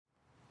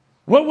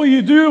What will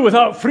you do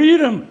without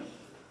freedom?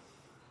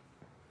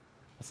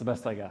 That's the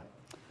best I got.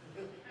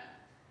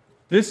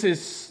 This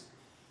is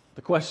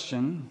the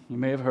question you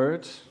may have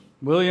heard.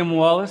 William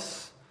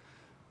Wallace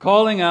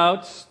calling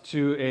out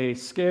to a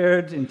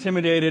scared,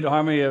 intimidated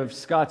army of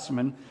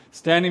Scotsmen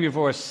standing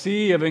before a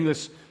sea of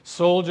English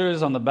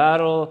soldiers on the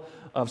Battle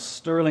of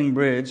Stirling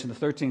Bridge in the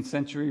 13th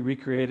century,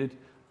 recreated,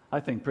 I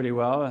think, pretty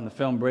well in the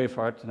film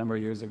Braveheart a number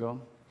of years ago.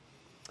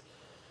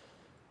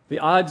 The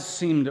odds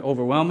seemed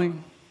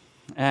overwhelming,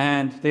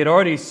 and they had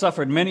already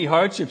suffered many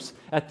hardships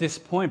at this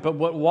point. But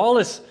what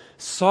Wallace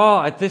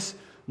saw at this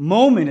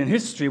moment in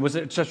history was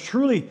a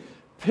truly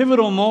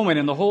pivotal moment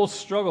in the whole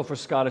struggle for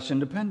Scottish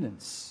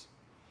independence.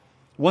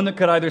 One that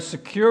could either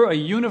secure a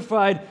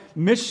unified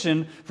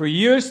mission for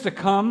years to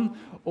come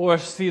or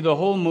see the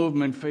whole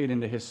movement fade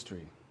into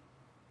history.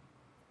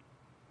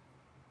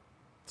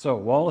 So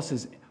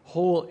Wallace's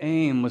whole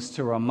aim was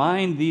to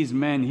remind these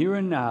men here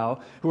and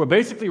now, who were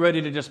basically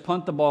ready to just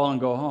punt the ball and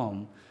go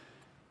home,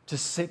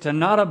 to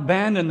not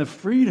abandon the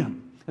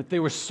freedom that they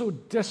were so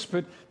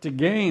desperate to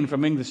gain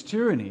from English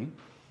tyranny,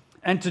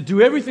 and to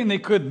do everything they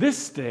could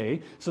this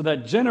day so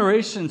that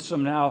generations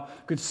from now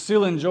could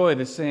still enjoy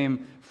the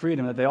same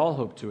freedom that they all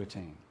hope to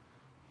attain.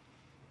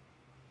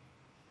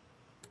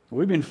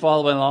 We've been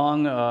following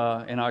along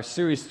in our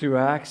series through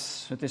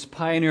Acts with this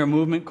pioneer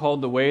movement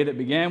called The Way that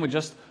began with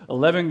just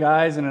 11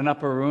 guys in an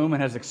upper room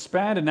and has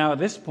expanded now at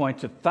this point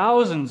to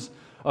thousands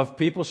of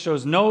people,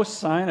 shows no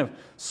sign of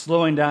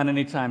slowing down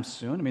anytime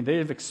soon. I mean,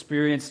 they've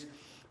experienced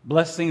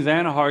blessings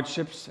and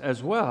hardships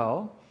as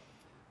well.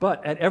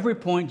 But at every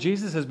point,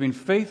 Jesus has been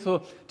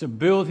faithful to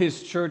build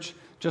his church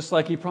just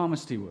like he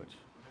promised he would.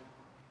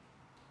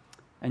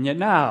 And yet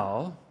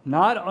now,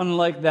 not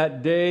unlike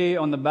that day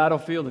on the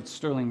battlefield at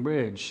Stirling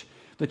Bridge,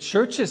 the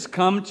church has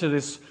come to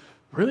this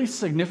really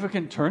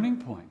significant turning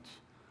point.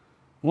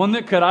 One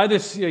that could either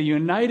see a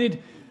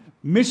united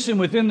mission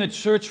within the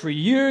church for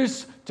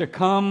years to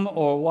come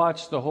or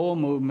watch the whole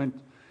movement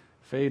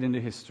fade into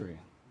history.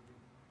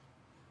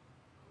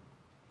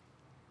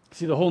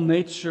 See, the whole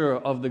nature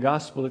of the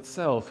gospel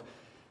itself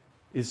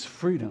is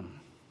freedom.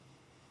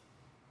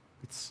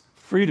 It's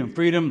freedom.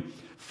 Freedom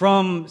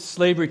from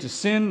slavery to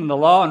sin and the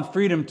law, and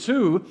freedom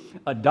to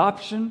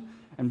adoption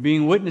and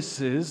being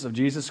witnesses of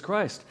Jesus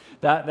Christ.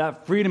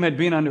 That freedom had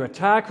been under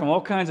attack from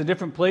all kinds of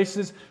different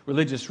places,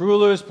 religious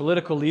rulers,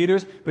 political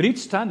leaders, but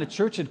each time the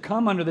church had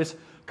come under this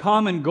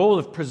common goal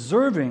of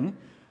preserving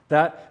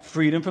that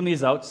freedom from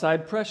these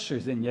outside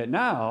pressures. And yet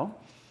now,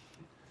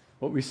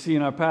 what we see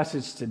in our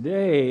passage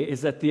today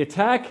is that the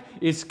attack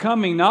is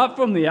coming not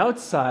from the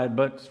outside,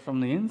 but from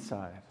the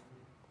inside.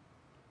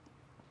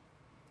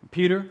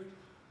 Peter,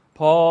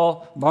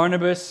 Paul,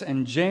 Barnabas,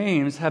 and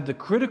James have the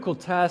critical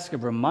task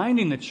of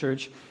reminding the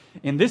church,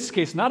 in this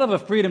case, not of a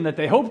freedom that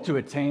they hope to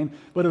attain,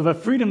 but of a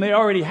freedom they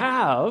already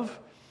have,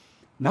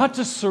 not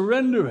to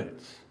surrender it,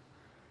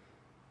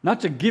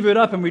 not to give it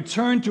up and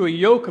return to a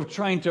yoke of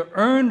trying to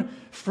earn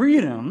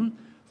freedom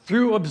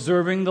through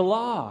observing the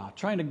law,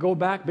 trying to go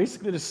back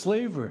basically to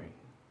slavery.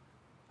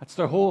 That's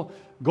their whole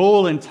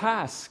goal and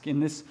task in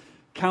this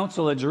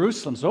council at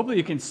Jerusalem. So hopefully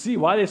you can see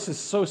why this is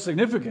so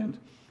significant.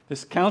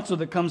 This council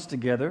that comes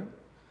together,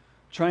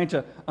 trying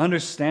to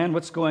understand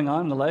what's going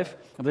on in the life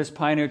of this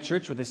pioneer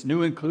church with this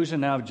new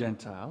inclusion now of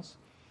Gentiles.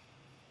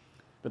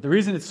 But the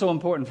reason it's so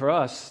important for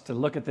us to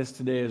look at this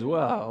today as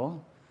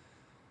well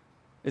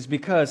is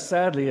because,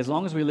 sadly, as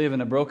long as we live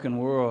in a broken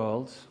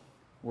world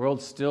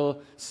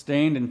still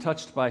stained and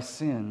touched by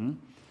sin,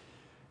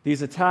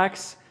 these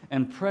attacks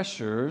and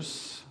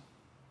pressures,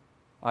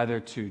 either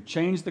to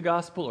change the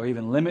gospel or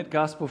even limit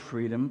gospel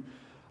freedom,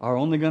 are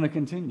only going to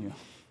continue.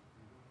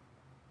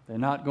 They're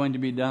not going to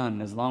be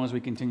done as long as we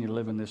continue to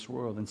live in this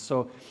world. And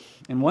so,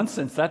 in one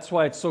sense, that's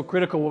why it's so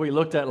critical what we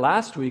looked at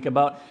last week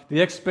about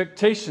the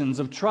expectations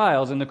of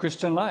trials in the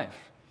Christian life.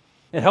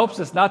 It helps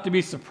us not to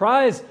be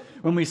surprised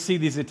when we see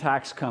these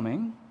attacks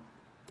coming,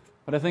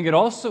 but I think it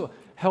also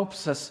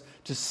helps us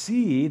to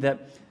see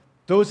that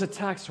those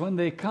attacks, when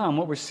they come,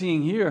 what we're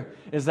seeing here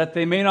is that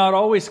they may not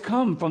always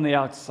come from the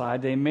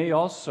outside, they may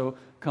also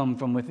come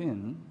from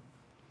within.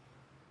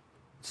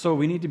 So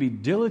we need to be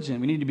diligent,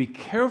 we need to be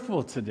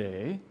careful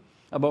today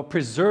about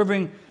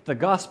preserving the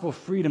gospel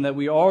freedom that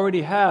we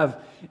already have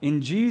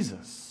in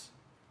Jesus.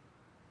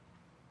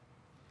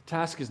 The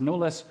task is no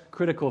less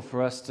critical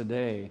for us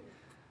today.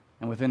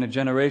 And within a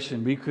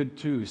generation, we could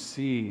too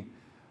see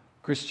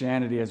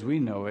Christianity as we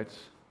know it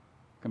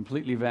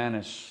completely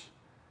vanish,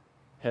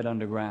 head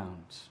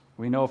underground.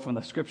 We know from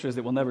the scriptures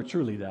that we'll never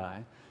truly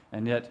die,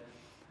 and yet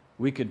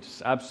we could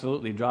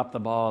absolutely drop the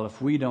ball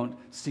if we don't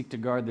seek to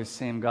guard this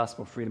same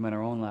gospel freedom in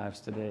our own lives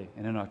today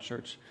and in our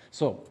church.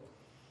 So,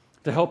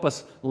 to help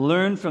us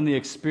learn from the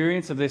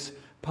experience of this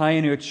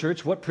pioneer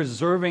church what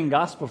preserving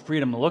gospel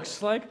freedom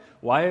looks like,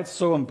 why it's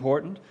so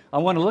important, I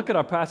want to look at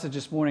our passage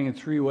this morning in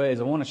three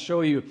ways. I want to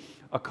show you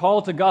a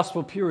call to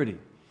gospel purity,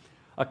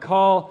 a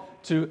call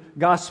to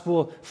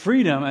gospel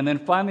freedom, and then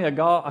finally a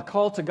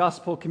call to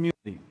gospel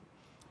community.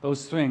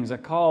 Those things, a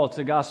call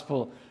to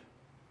gospel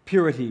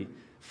purity,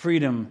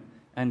 freedom,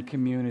 and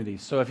community.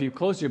 So if you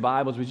close your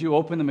Bibles, would you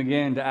open them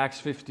again to Acts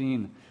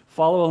 15?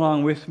 Follow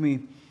along with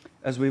me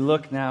as we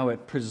look now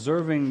at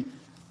preserving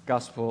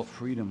gospel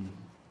freedom.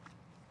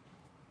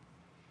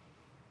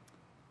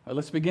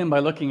 Let's begin by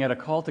looking at a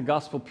call to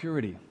gospel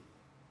purity.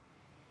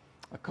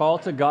 A call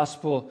to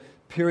gospel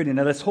purity.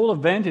 Now, this whole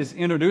event is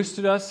introduced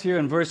to us here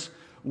in verse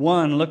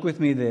 1. Look with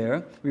me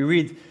there. We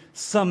read,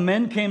 "Some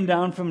men came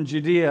down from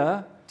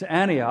Judea to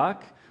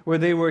Antioch, where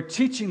they were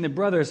teaching the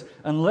brothers,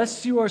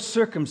 unless you are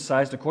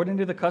circumcised according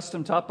to the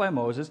custom taught by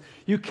Moses,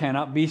 you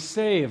cannot be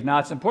saved." Now,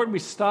 it's important we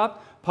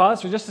stop,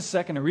 pause for just a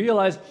second, and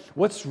realize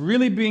what's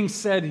really being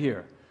said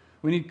here.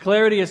 We need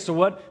clarity as to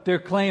what their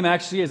claim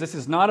actually is. This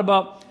is not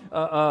about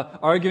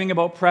arguing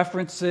about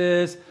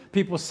preferences,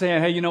 people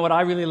saying, hey, you know what,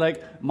 I really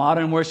like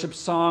modern worship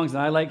songs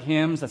and I like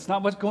hymns. That's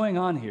not what's going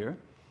on here.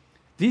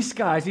 These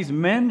guys, these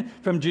men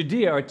from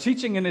Judea, are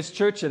teaching in this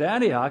church at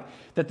Antioch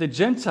that the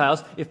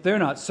Gentiles, if they're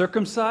not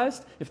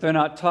circumcised, if they're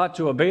not taught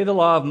to obey the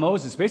law of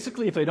Moses,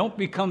 basically if they don't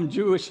become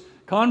Jewish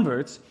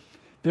converts,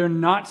 they're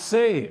not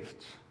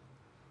saved.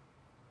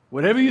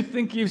 Whatever you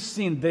think you've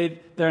seen,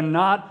 they're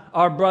not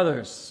our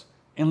brothers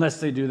unless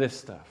they do this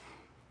stuff.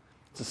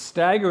 It's a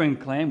staggering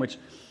claim, which,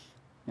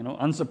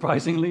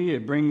 unsurprisingly,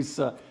 it brings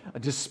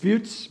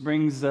disputes,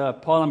 brings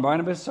Paul and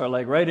Barnabas are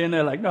like right in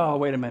there, like, no,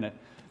 wait a minute.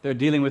 They're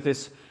dealing with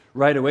this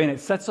right away, and it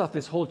sets off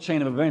this whole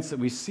chain of events that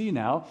we see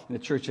now in the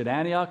church at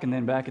Antioch and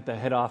then back at the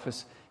head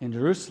office in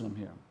Jerusalem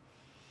here.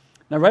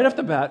 Now, right off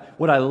the bat,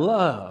 what I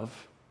love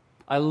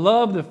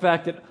the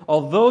fact that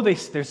although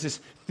there's this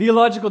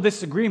theological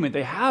disagreement,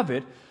 they have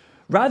it,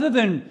 rather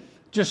than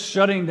just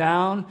shutting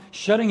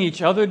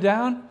each other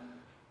down,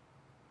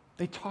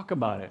 they talk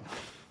about it.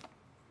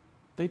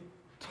 They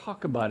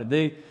talk about it.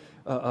 They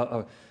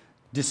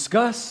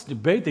discuss,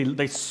 debate,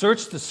 they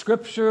search the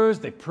scriptures,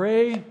 they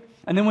pray.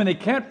 And then when they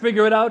can't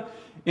figure it out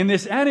in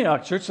this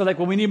Antioch church, they're like,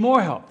 well, we need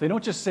more help. They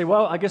don't just say,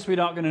 well, I guess we're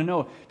not going to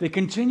know. They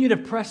continue to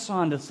press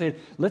on to say,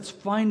 let's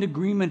find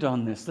agreement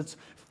on this. Let's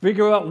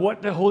figure out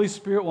what the Holy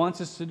Spirit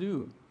wants us to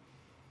do.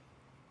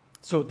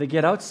 So they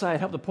get outside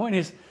help. The point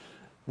is,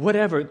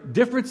 whatever,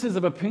 differences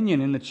of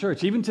opinion in the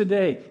church, even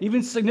today,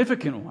 even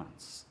significant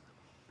ones,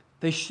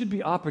 they should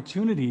be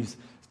opportunities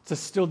to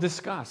still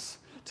discuss,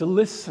 to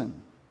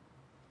listen,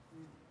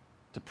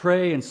 to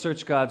pray and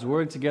search God's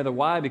word together.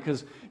 Why?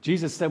 Because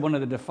Jesus said one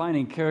of the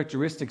defining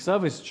characteristics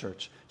of his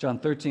church, John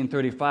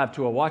 13:35,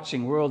 to a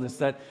watching world, is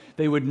that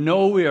they would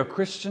know we are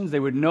Christians,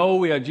 they would know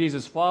we are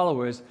Jesus'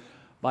 followers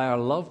by our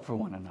love for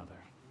one another.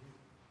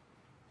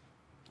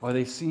 Are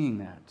they seeing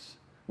that?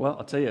 Well,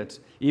 I'll tell you, it's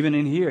even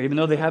in here, even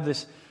though they have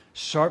this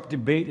sharp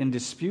debate and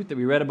dispute that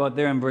we read about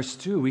there in verse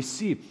 2, we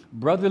see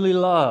brotherly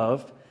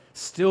love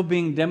still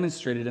being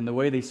demonstrated in the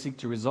way they seek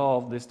to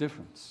resolve this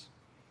difference.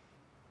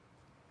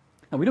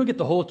 Now, we don't get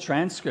the whole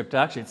transcript,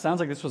 actually. It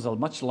sounds like this was a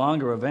much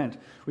longer event.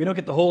 We don't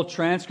get the whole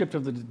transcript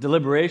of the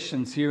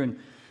deliberations here in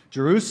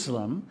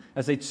Jerusalem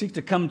as they seek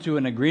to come to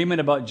an agreement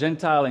about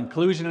Gentile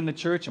inclusion in the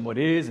church and what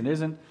is and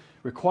isn't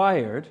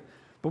required.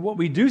 But what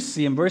we do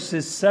see in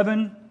verses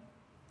 7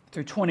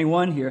 through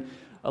 21 here,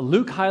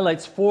 Luke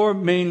highlights four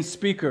main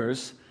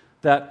speakers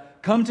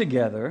that come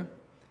together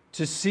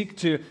to seek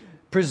to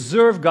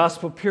preserve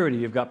gospel purity.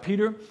 You've got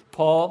Peter,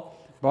 Paul,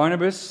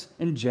 Barnabas,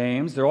 and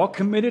James. They're all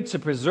committed to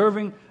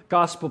preserving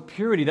gospel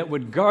purity that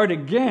would guard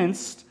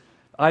against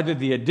either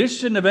the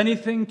addition of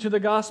anything to the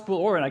gospel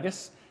or, and I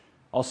guess,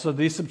 also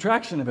the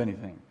subtraction of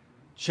anything,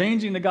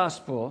 changing the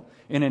gospel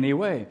in any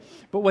way.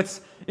 But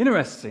what's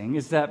interesting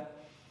is that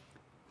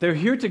they're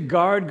here to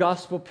guard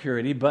gospel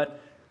purity,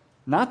 but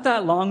not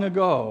that long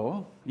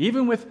ago,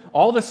 even with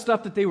all the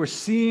stuff that they were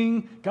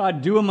seeing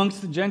God do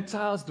amongst the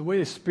Gentiles, the way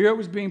the Spirit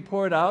was being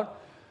poured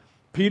out,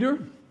 Peter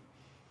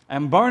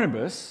and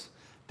Barnabas,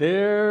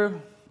 their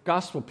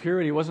gospel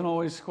purity wasn't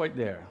always quite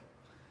there.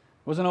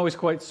 It wasn't always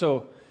quite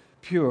so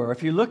pure.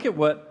 If you look at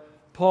what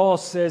Paul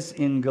says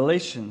in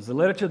Galatians, the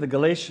letter to the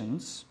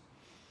Galatians,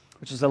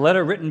 which is a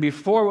letter written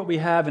before what we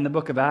have in the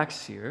book of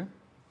Acts here,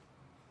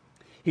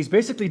 he's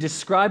basically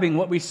describing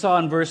what we saw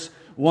in verse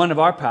 1 of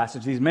our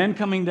passage, these men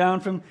coming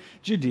down from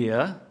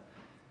Judea.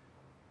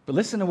 But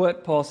listen to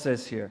what Paul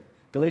says here.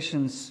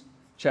 Galatians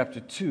chapter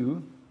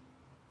 2,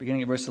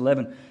 beginning at verse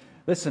 11.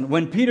 Listen,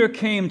 when Peter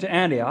came to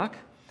Antioch,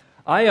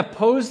 I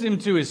opposed him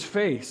to his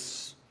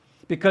face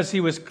because he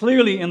was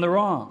clearly in the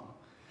wrong.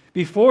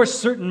 Before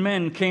certain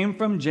men came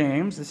from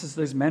James, this is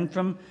those men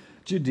from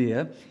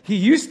Judea, he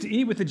used to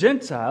eat with the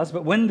Gentiles,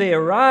 but when they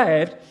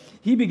arrived,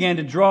 he began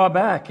to draw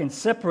back and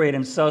separate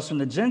himself from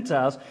the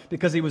Gentiles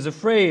because he was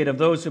afraid of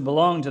those who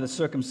belonged to the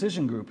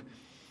circumcision group.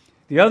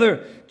 The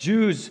other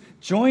Jews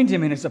joined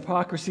him in his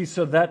hypocrisy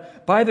so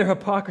that by their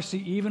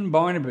hypocrisy even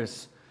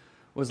Barnabas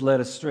was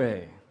led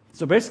astray.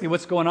 So basically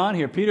what's going on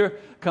here, Peter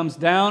comes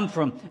down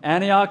from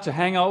Antioch to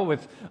hang out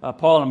with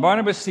Paul and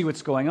Barnabas, see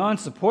what's going on,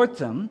 support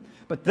them.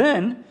 But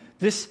then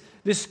this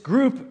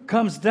group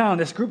comes down,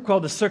 this group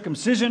called the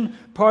Circumcision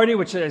Party,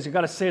 which, as you've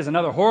got to say, is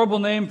another horrible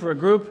name for a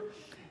group.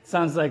 It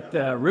sounds like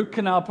the root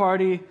canal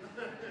party.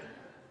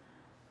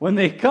 When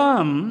they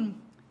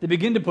come, they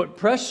begin to put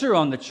pressure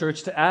on the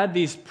church to add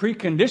these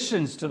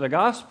preconditions to the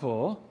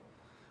gospel,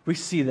 we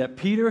see that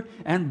Peter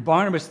and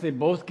Barnabas, they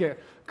both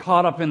get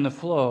caught up in the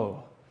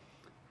flow.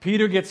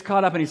 Peter gets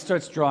caught up and he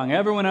starts drawing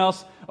everyone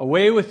else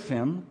away with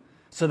him,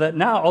 so that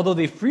now, although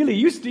they freely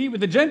used to eat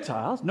with the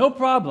Gentiles, no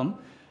problem,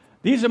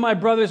 these are my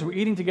brothers, we're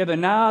eating together.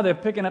 Now they're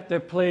picking up their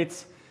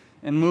plates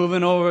and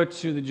moving over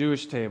to the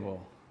Jewish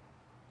table.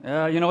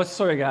 You know what?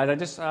 Sorry,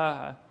 guys.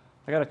 I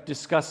got to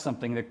discuss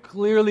something. They're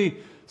clearly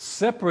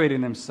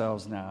separating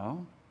themselves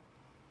now.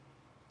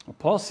 Well,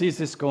 Paul sees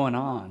this going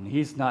on.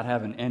 He's not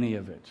having any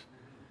of it.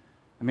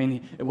 I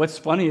mean, what's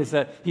funny is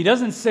that he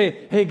doesn't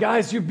say, hey,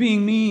 guys, you're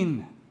being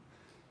mean.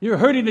 You're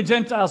hurting the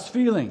Gentiles'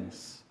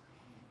 feelings.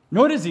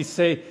 Nor does he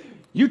say,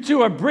 you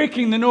two are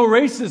breaking the no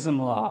racism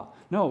law.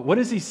 No, what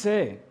does he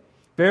say?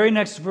 Very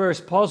next verse,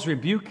 Paul's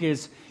rebuke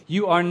is,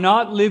 you are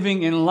not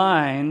living in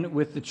line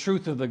with the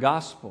truth of the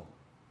gospel.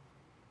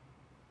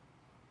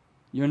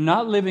 You're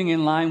not living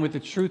in line with the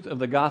truth of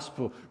the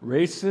gospel.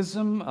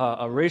 Racism,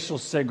 a racial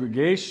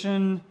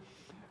segregation,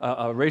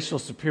 a racial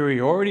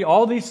superiority,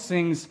 all these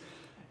things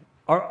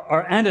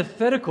are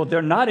antithetical.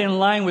 They're not in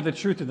line with the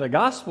truth of the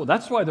gospel.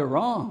 That's why they're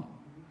wrong.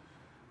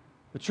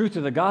 The truth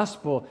of the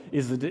gospel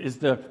is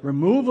the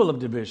removal of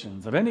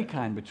divisions of any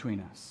kind between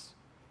us.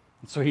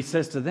 And so he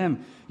says to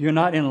them, you're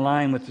not in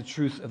line with the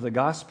truth of the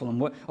gospel.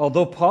 And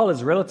although Paul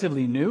is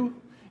relatively new,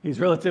 he's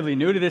relatively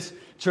new to this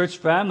church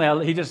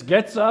family, he just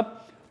gets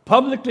up,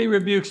 publicly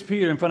rebukes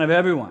Peter in front of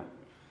everyone.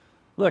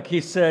 Look, he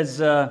says,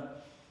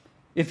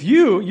 if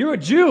you're a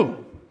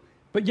Jew,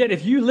 but yet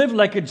if you live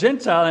like a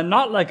Gentile and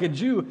not like a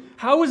Jew,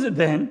 how is it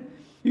then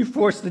you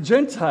force the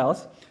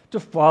Gentiles to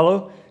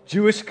follow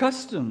Jewish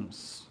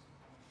customs?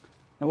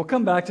 Now we'll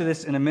come back to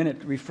this in a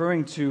minute,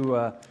 referring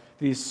to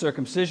these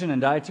circumcision and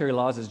dietary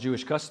laws as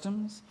Jewish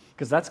customs,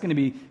 because that's going to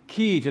be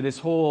key to this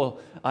whole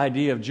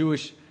idea of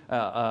Jewish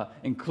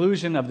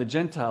inclusion of the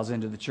Gentiles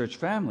into the church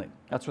family.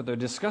 That's what they're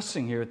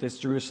discussing here at this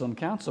Jerusalem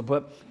council.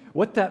 But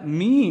what that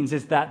means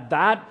is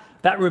that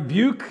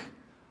rebuke,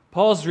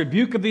 Paul's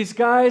rebuke of these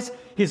guys,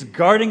 his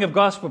guarding of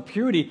gospel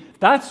purity,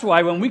 that's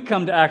why when we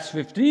come to Acts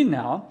 15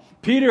 now,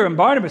 Peter and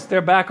Barnabas,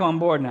 they're back on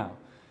board now.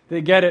 They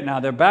get it now.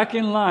 They're back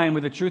in line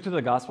with the truth of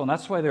the gospel, and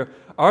that's why they're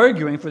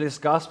arguing for this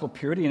gospel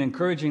purity and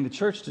encouraging the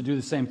church to do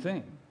the same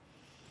thing.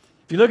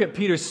 If you look at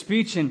Peter's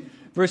speech in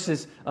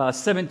verses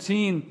 7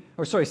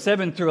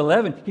 through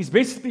 11, he's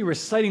basically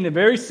reciting the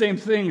very same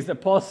things that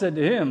Paul said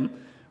to him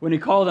when he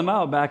called him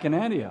out back in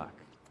Antioch.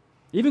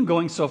 Even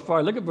going so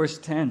far, look at verse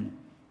 10.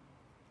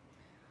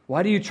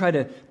 Why do you try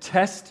to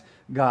test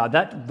God?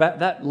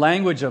 That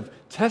language of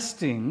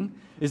testing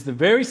is the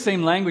very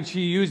same language he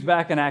used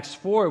back in Acts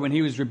 4 when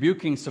he was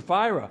rebuking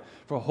Sapphira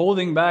for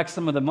holding back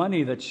some of the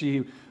money that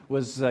she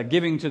was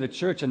giving to the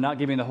church and not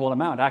giving the whole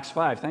amount. Acts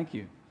 5, thank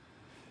you.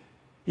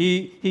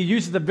 He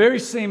uses the very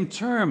same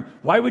term.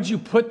 Why would you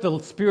put the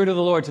Spirit of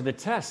the Lord to the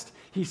test?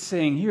 He's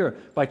saying here,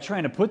 by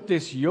trying to put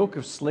this yoke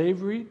of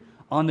slavery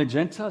on the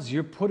Gentiles,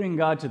 you're putting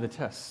God to the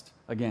test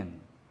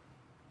again.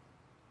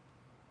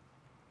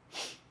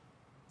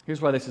 Here's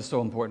why this is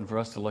so important for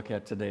us to look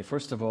at today.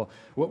 First of all,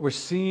 what we're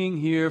seeing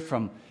here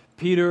from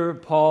Peter,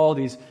 Paul,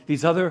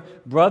 these other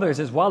brothers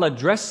is while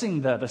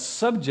addressing the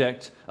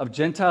subject of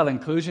Gentile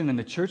inclusion in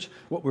the church,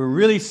 what we're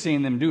really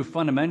seeing them do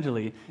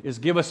fundamentally is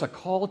give us a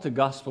call to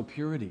gospel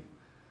purity.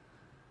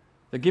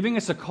 They're giving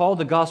us a call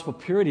to gospel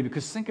purity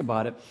because think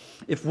about it.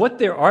 If what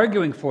they're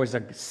arguing for is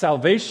a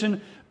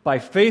salvation by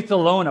faith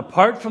alone,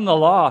 apart from the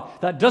law,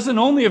 that doesn't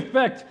only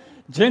affect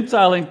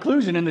Gentile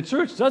inclusion in the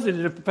church, does it?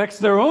 It affects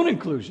their own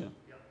inclusion.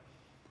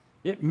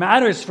 It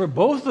matters for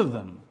both of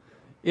them.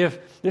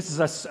 If this is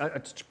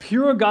a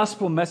pure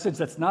gospel message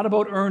that's not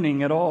about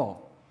earning at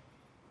all.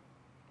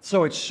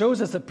 So it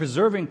shows us that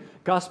preserving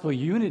gospel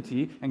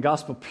unity and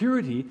gospel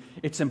purity,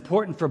 it's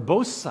important for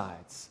both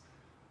sides.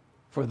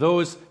 For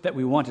those that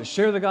we want to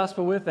share the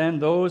gospel with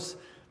and those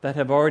that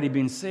have already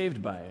been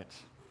saved by it.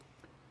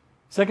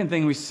 Second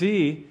thing we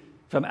see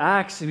from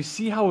Acts, we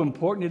see how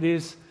important it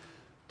is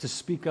to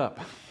speak up.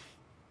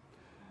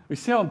 We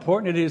see how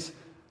important it is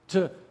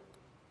to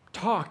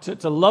talk,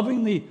 to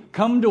lovingly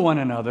come to one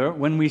another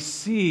when we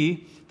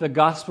see the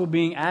gospel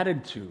being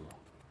added to.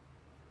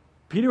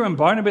 Peter and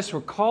Barnabas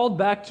were called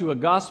back to a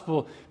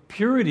gospel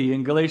purity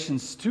in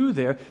Galatians 2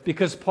 there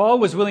because Paul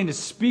was willing to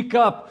speak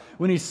up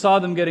when he saw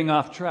them getting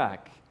off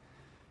track.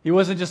 He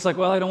wasn't just like,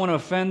 well, I don't want to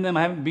offend them.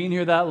 I haven't been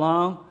here that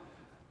long.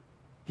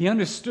 He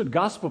understood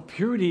gospel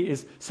purity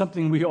is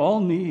something we all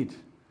need.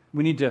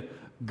 We need to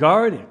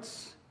guard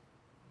it.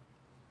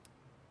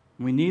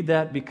 We need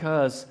that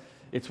because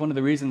it's one of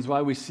the reasons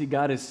why we see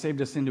God has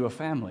saved us into a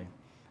family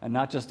and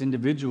not just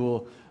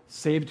individual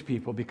saved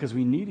people, because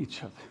we need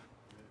each other.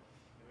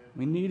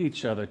 We need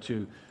each other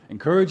to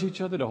encourage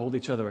each other, to hold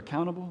each other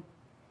accountable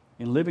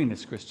in living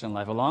this Christian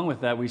life. Along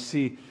with that, we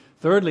see,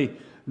 thirdly,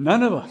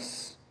 none of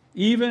us,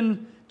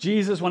 even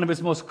Jesus, one of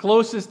his most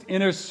closest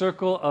inner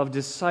circle of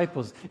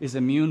disciples, is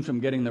immune from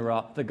getting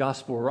the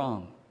gospel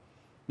wrong,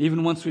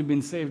 even once we've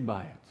been saved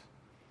by it.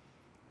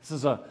 This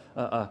is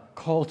a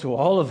call to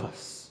all of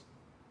us.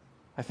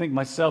 I think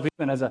myself,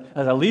 even as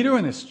a leader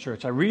in this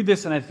church, I read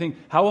this and I think,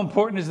 how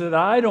important is it that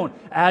I don't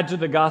add to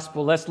the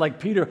gospel, lest like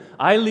Peter,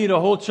 I lead a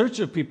whole church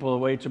of people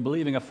away to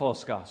believing a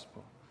false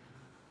gospel.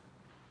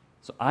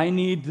 So I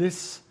need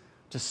this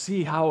to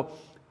see how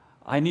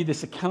I need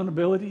this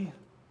accountability.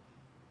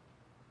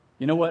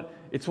 You know what?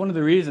 It's one of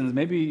the reasons,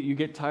 maybe you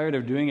get tired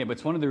of doing it, but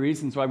it's one of the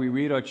reasons why we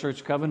read our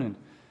church covenant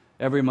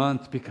every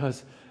month,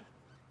 because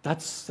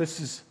this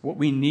is what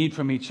we need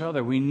from each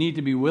other. We need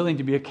to be willing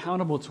to be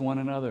accountable to one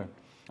another.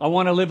 I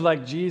want to live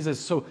like Jesus,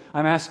 so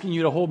I'm asking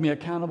you to hold me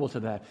accountable to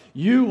that.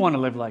 You want to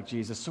live like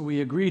Jesus, so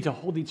we agree to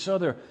hold each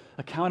other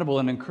accountable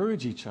and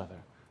encourage each other.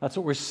 That's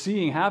what we're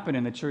seeing happen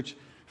in the church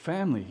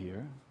family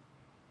here.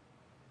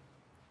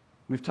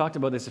 We've talked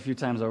about this a few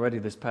times already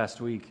this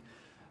past week,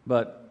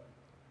 but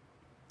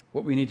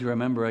what we need to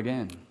remember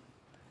again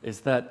is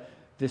that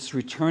this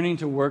returning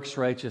to works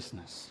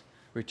righteousness,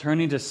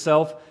 returning to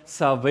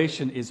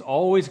self-salvation is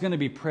always going to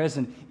be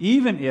present,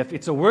 even if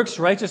it's a works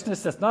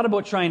righteousness that's not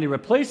about trying to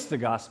replace the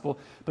gospel,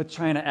 but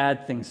trying to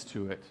add things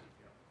to it.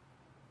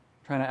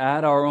 Trying to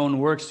add our own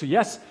works to,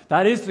 yes,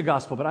 that is the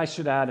gospel, but I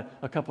should add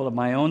a couple of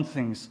my own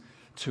things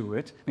to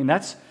it. I mean,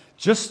 that's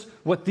just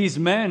what these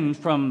men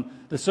from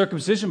the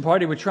circumcision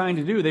party were trying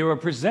to do. They were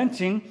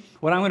presenting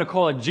what I'm going to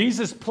call a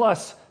Jesus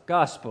plus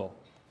gospel.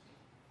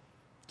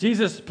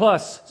 Jesus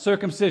plus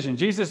circumcision.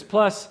 Jesus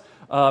plus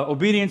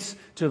obedience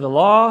to the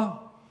law.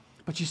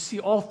 But you see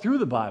all through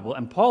the Bible,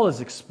 and Paul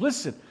is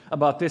explicit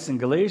about this in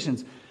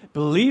Galatians,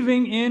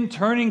 believing in,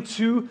 turning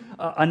to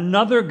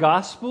another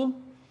gospel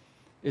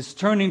is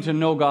turning to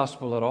no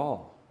gospel at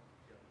all.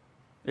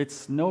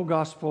 It's no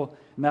gospel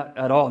not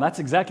at all. And that's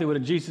exactly what a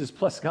Jesus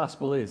plus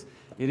gospel is.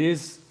 It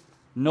is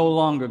no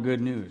longer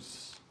good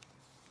news.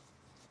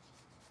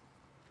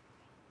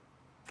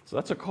 So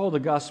that's a call to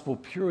gospel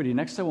purity.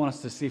 Next, I want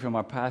us to see from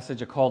our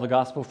passage a call to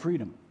gospel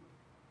freedom.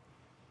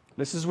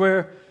 This is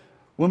where,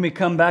 when we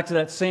come back to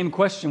that same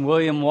question,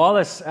 William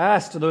Wallace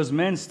asked to those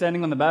men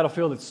standing on the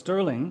battlefield at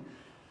Stirling,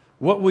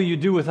 what will you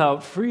do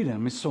without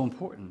freedom, is so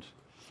important.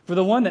 For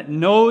the one that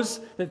knows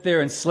that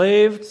they're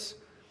enslaved,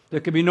 there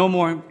could be no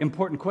more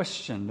important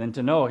question than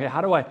to know, okay,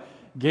 how do I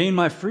gain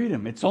my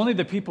freedom? It's only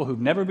the people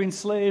who've never been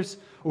slaves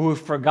or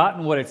who've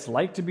forgotten what it's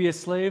like to be a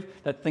slave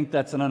that think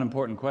that's an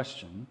unimportant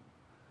question.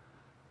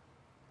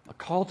 A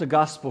call to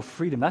gospel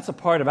freedom. That's a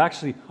part of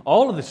actually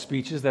all of the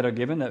speeches that are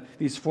given,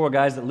 these four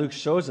guys that Luke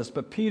shows us.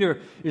 But Peter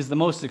is the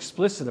most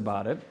explicit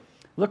about it.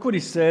 Look what he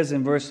says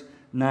in verse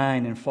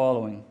 9 and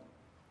following.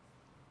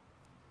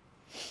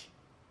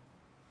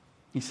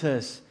 He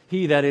says,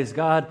 He, that is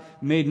God,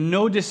 made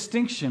no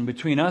distinction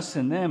between us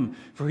and them,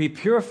 for He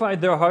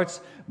purified their hearts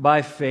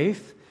by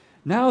faith.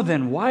 Now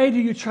then, why do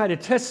you try to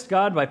test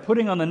God by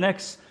putting on the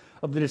necks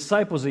of the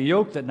disciples a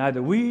yoke that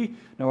neither we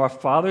nor our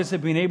fathers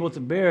have been able to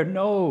bear?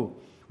 No,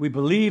 we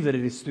believe that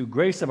it is through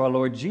grace of our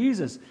Lord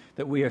Jesus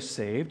that we are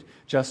saved,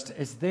 just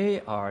as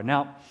they are.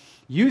 Now,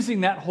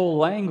 using that whole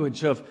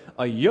language of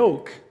a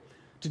yoke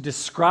to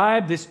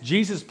describe this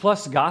Jesus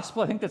plus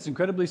gospel, I think that's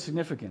incredibly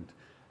significant,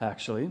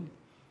 actually.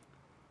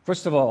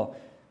 First of all,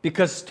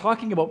 because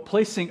talking about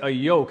placing a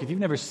yoke, if you've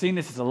never seen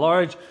this, it's a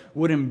large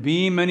wooden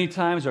beam many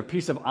times or a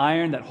piece of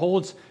iron that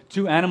holds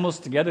two animals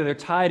together. They're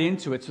tied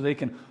into it so they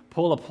can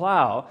pull a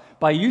plow.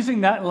 By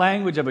using that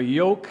language of a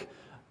yoke,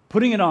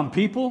 putting it on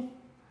people,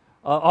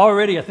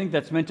 already I think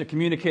that's meant to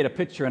communicate a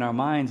picture in our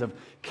minds of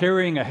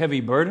carrying a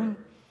heavy burden,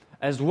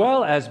 as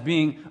well as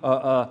being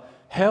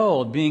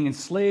held, being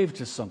enslaved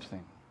to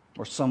something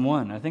or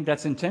someone. I think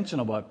that's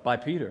intentional by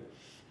Peter.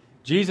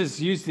 Jesus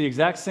used the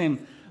exact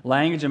same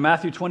language in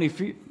Matthew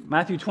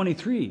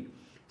 23,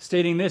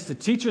 stating this, the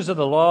teachers of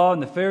the law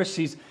and the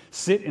Pharisees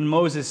sit in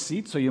Moses'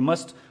 seat, so you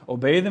must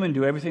obey them and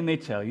do everything they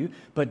tell you,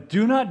 but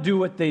do not do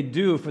what they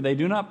do, for they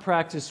do not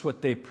practice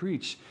what they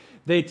preach.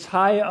 They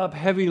tie up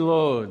heavy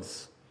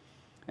loads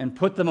and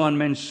put them on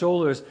men's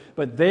shoulders,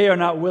 but they are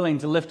not willing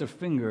to lift a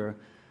finger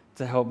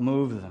to help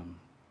move them.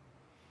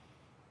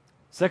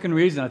 Second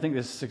reason I think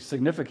this is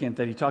significant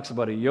that he talks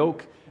about a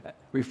yoke,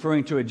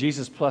 referring to a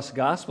Jesus plus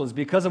gospel, is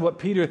because of what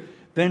Peter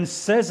then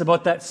says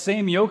about that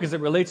same yoke as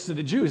it relates to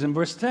the Jews in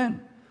verse 10.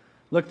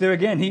 Look there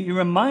again. He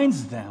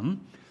reminds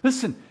them,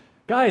 listen,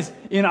 guys,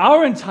 in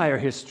our entire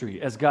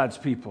history as God's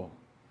people,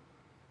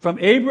 from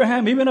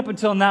Abraham even up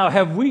until now,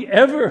 have we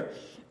ever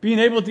been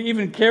able to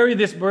even carry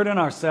this burden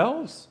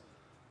ourselves?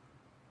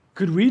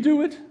 Could we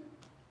do it?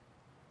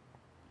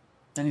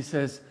 And he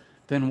says,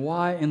 then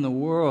why in the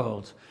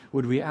world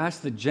would we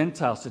ask the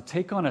Gentiles to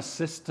take on a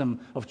system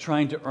of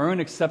trying to earn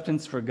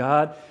acceptance for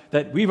God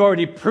that we've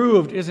already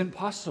proved isn't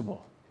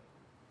possible?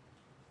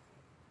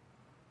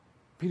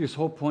 Peter's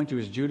whole point to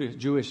his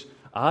Jewish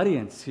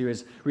audience here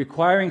is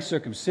requiring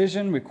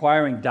circumcision,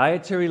 requiring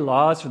dietary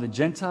laws for the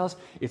Gentiles.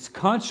 It's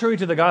contrary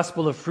to the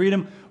gospel of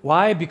freedom.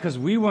 Why? Because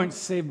we weren't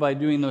saved by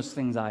doing those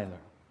things either.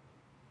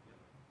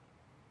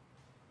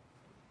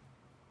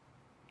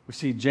 We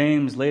see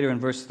James later in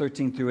verse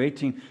 13 through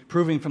 18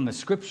 proving from the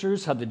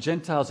Scriptures how the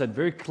Gentiles had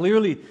very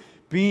clearly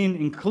been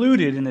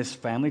included in this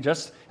family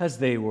just as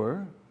they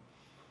were.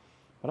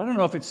 But I don't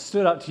know if it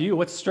stood out to you.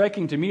 What's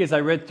striking to me as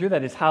I read through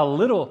that is how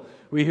little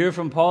we hear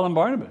from Paul and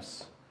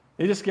Barnabas.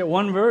 They just get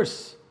one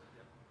verse.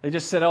 They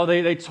just said,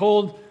 they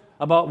told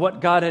about what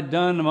God had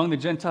done among the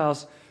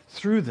Gentiles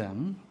through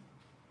them.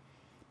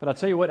 But I'll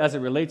tell you what, as it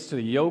relates to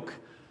the yoke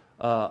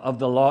of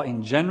the law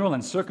in general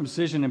and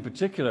circumcision in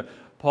particular,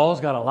 Paul's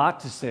got a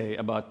lot to say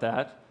about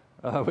that,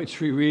 which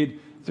we read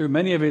through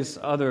many of his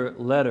other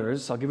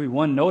letters. I'll give you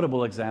one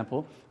notable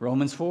example,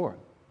 Romans 4.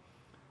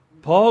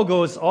 Paul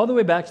goes all the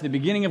way back to the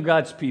beginning of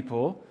God's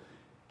people,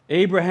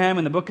 Abraham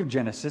in the book of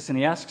Genesis, and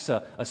he asks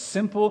a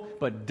simple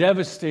but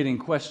devastating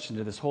question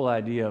to this whole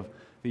idea of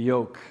the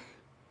yoke.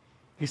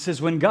 He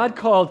says, when God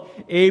called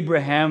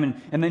Abraham,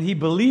 and then he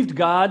believed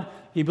God,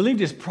 he believed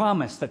his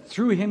promise that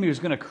through him he was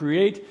going to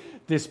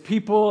create this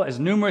people as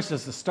numerous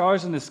as the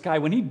stars in the sky.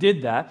 When he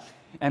did that,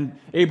 and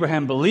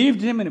Abraham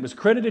believed him and it was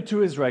credited to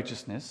his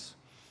righteousness,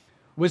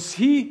 was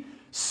he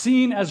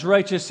seen as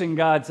righteous in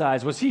God's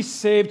eyes? Was he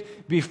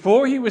saved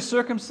before he was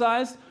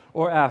circumcised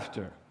or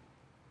after?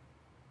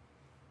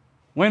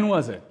 When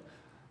was it?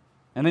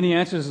 And then he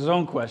answers his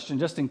own question,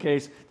 just in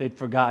case they'd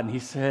forgotten. He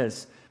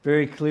says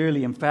very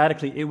clearly,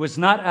 emphatically, it was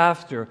not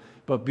after,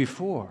 but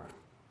before.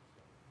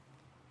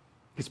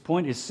 His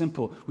point is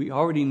simple. We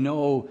already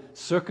know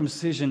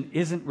circumcision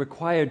isn't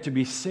required to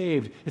be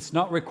saved. It's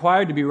not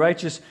required to be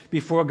righteous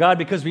before God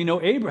because we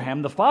know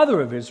Abraham, the father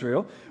of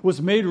Israel,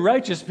 was made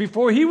righteous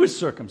before he was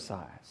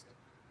circumcised.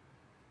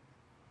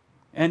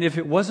 And if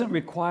it wasn't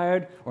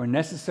required or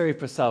necessary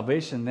for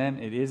salvation, then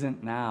it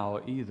isn't now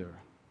either.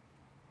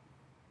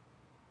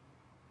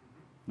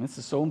 And this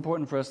is so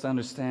important for us to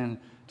understand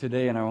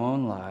today in our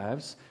own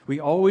lives. We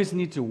always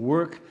need to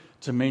work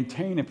to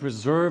maintain and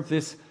preserve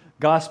this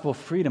gospel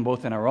freedom,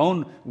 both in our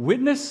own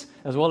witness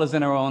as well as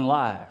in our own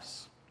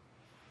lives.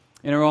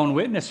 In our own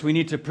witness, we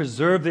need to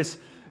preserve this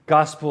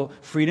gospel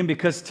freedom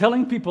because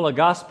telling people a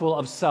gospel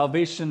of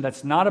salvation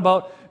that's not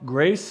about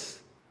grace,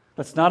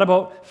 that's not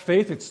about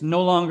faith, it's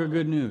no longer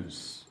good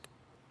news.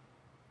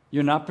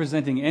 You're not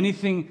presenting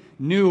anything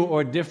new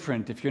or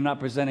different if you're not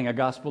presenting a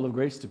gospel of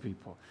grace to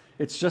people.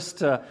 It's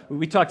just,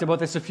 we talked about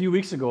this a few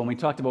weeks ago when we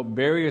talked about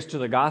barriers to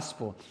the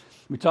gospel.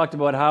 We talked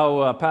about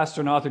how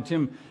Pastor and author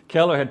Tim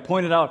Keller had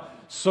pointed out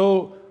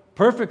so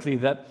perfectly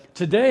that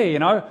today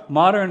in our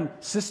modern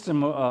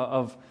system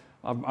of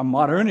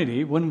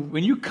modernity,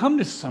 when you come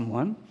to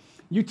someone,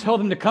 you tell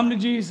them to come to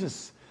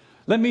Jesus.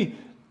 Let me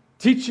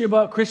teach you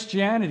about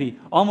Christianity.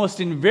 Almost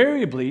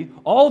invariably,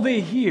 all they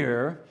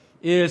hear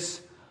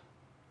is,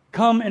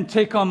 come and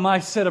take on my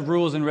set of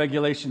rules and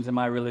regulations in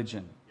my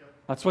religion.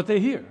 That's what they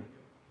hear.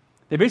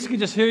 They basically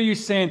just hear you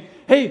saying,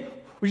 hey,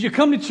 would you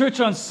come to church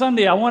on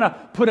Sunday? I want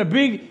to put a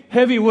big,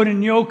 heavy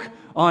wooden yoke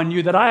on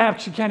you that I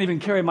actually can't even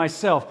carry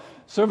myself.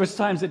 Service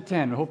time's at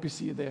 10. I hope you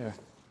see you there.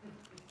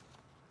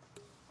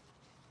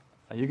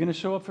 Are you going to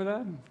show up for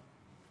that?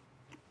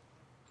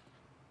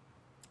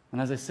 And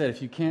as I said,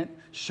 if you can't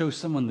show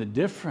someone the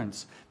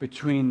difference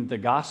between the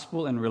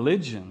gospel and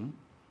religion,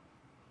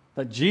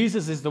 that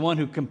Jesus is the one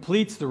who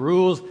completes the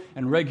rules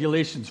and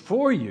regulations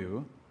for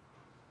you,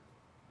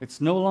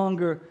 it's no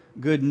longer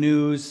good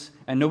news,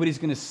 and nobody's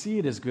going to see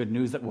it as good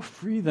news that will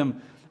free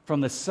them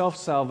from the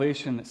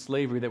self-salvation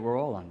slavery that we're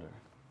all under.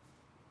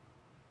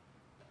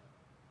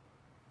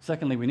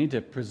 Secondly, we need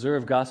to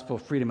preserve gospel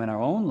freedom in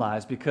our own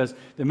lives because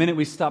the minute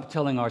we stop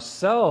telling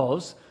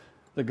ourselves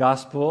the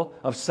gospel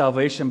of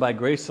salvation by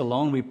grace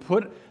alone, we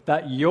put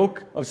that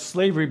yoke of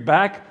slavery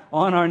back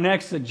on our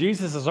necks that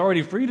Jesus has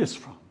already freed us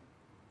from.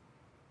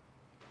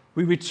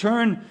 We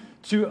return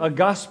to a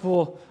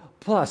gospel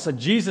plus, a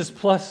Jesus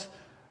plus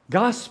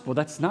gospel.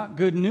 That's not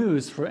good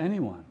news for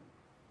anyone.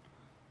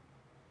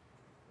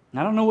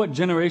 I don't know what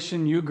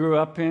generation you grew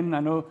up in.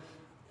 I know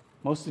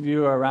most of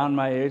you are around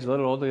my age, a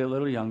little older, a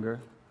little younger.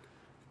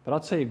 But I'll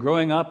tell you,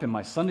 growing up in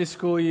my Sunday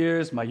school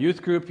years, my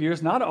youth group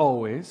years, not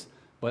always,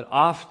 but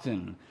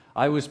often,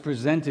 I was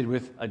presented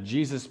with a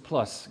Jesus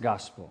plus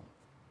gospel.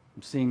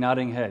 I'm seeing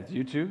nodding heads.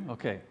 You too?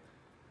 Okay.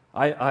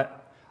 I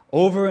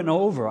over and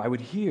over, I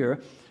would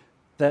hear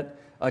that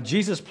a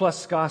Jesus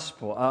plus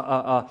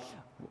gospel,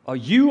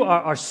 you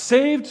are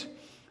saved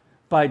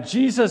by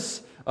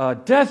Jesus'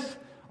 death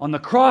on the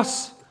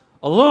cross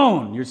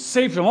alone. You're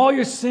saved from all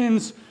your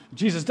sins,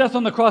 Jesus' death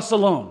on the cross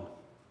alone.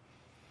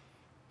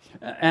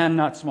 And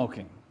not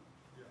smoking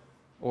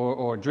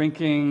or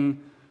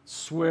drinking,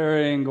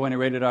 swearing, going to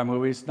rated R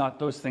movies, not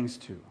those things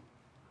too.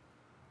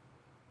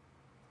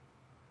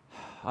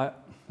 I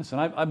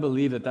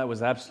believe that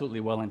was absolutely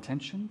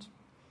well-intentioned.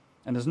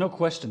 And there's no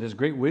question, there's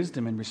great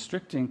wisdom in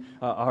restricting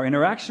our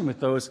interaction with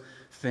those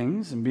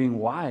things and being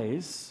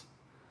wise.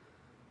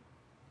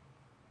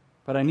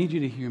 But I need you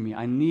to hear me.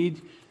 I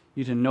need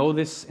you to know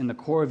this in the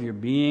core of your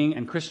being.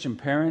 And Christian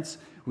parents,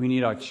 we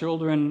need our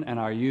children and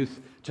our youth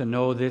to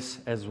know this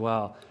as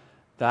well.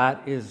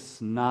 That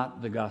is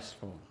not the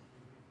gospel.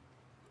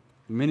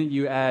 The minute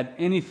you add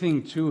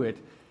anything to it,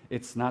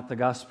 it's not the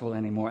gospel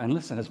anymore. And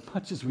listen, as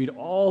much as we'd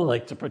all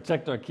like to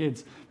protect our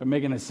kids from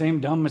making the same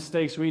dumb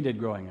mistakes we did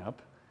growing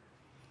up,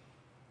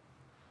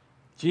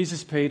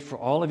 Jesus paid for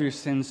all of your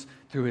sins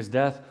through his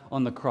death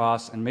on the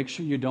cross, and make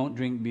sure you don't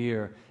drink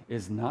beer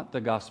is not the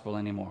gospel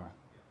anymore.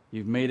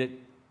 You've made it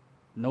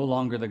no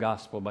longer the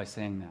gospel by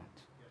saying that.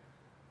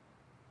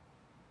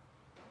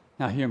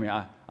 Now hear me.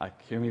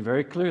 Hear me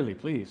very clearly,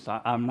 please.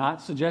 I'm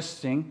not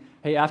suggesting,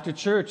 hey, after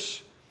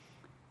church,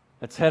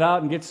 let's head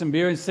out and get some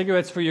beer and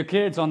cigarettes for your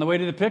kids on the way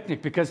to the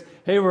picnic because,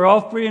 hey, we're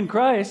all free in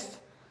Christ.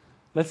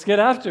 Let's get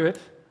after it.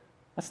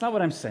 That's not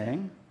what I'm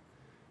saying.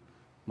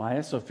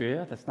 Maya,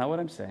 Sophia, that's not what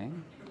I'm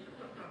saying.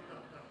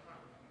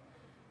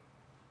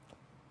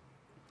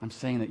 I'm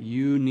saying that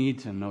you need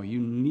to know. You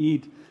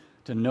need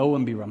to know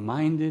and be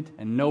reminded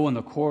and know in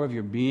the core of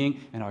your being.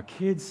 And our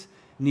kids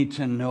need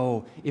to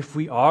know if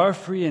we are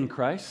free in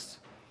Christ,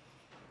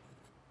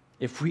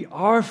 if we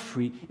are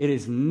free, it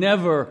is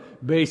never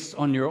based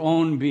on your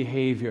own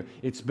behavior.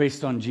 It's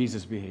based on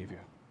Jesus'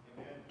 behavior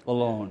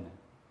alone.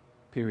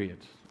 Period.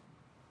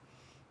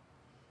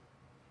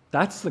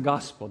 That's the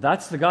gospel.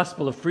 That's the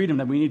gospel of freedom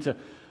that we need to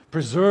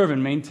preserve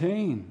and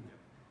maintain.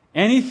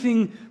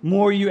 Anything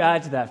more you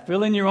add to that,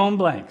 fill in your own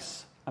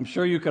blanks. I'm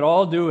sure you could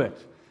all do it.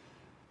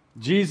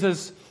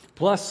 Jesus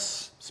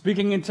plus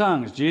speaking in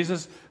tongues.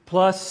 Jesus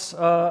plus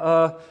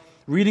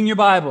reading your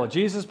Bible.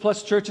 Jesus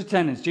plus church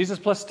attendance. Jesus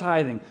plus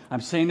tithing.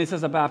 I'm saying this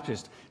as a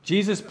Baptist.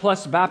 Jesus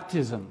plus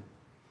baptism.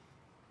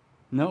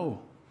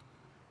 No.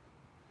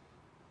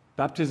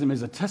 Baptism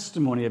is a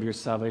testimony of your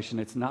salvation.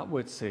 It's not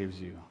what saves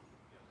you.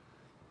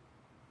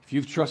 If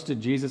you've trusted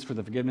Jesus for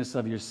the forgiveness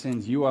of your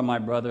sins, you are my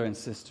brother and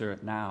sister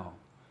now.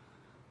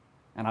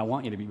 And I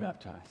want you to be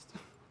baptized,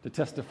 to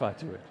testify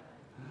to it.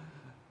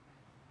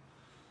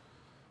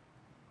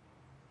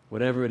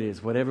 Whatever it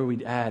is, whatever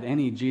we add,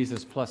 any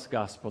Jesus plus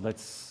gospel,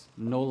 that's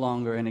no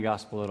longer any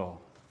gospel at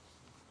all.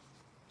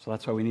 So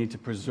that's why we need to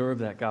preserve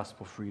that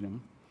gospel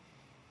freedom.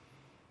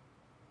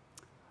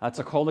 That's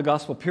a call to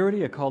gospel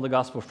purity, a call to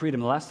gospel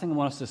freedom. The last thing I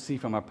want us to see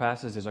from our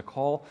passage is a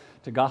call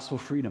to gospel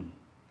freedom.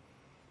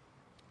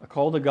 A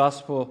call to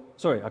gospel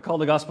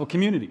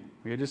community.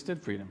 We just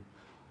did freedom.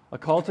 A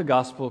call to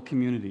gospel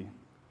community.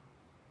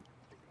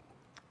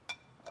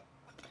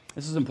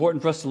 This is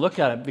important for us to look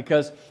at it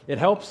because it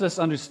helps us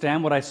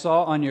understand what I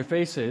saw on your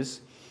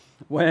faces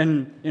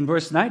when, in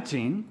verse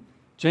 19,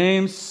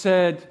 James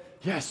said,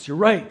 yes, you're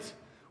right.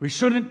 We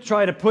shouldn't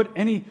try to put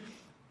any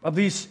of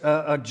these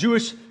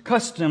Jewish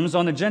customs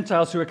on the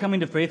Gentiles who are coming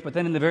to faith, but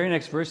then in the very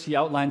next verse, he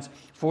outlines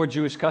 4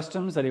 Jewish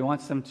customs that he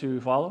wants them to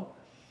follow.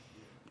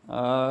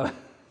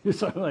 You're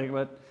sort of like,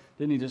 but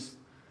didn't he just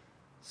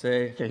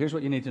say, okay, here's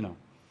what you need to know.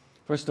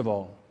 First of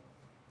all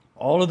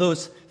of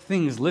those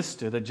things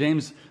listed that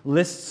James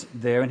lists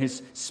there in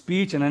his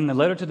speech and in the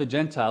letter to the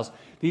Gentiles,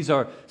 these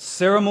are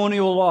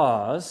ceremonial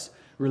laws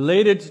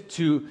related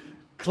to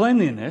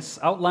cleanliness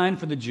outlined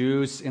for the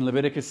Jews in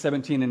Leviticus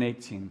 17 and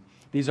 18.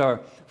 These are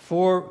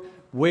 4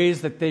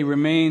 ways that they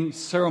remain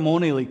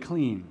ceremonially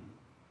clean.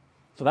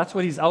 So that's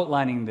what he's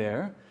outlining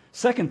there.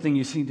 Second thing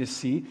you need to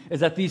see is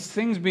that these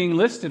things being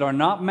listed are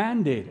not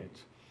mandated.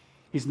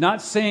 He's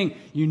not saying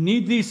you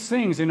need these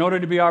things in order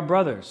to be our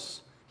brothers.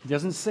 He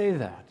doesn't say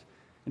that.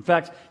 In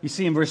fact, you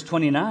see in verse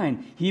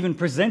 29, he even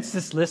presents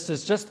this list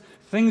as just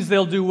things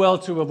they'll do well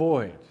to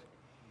avoid.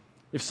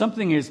 If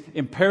something is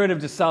imperative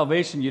to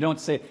salvation, you don't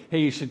say, hey,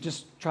 you should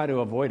just try to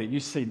avoid it. You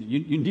say,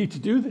 you need to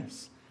do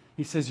this.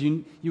 He says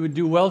you would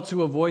do well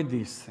to avoid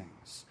these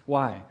things.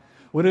 Why?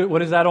 What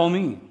does that all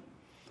mean?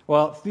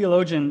 Well,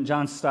 theologian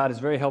John Stott is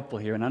very helpful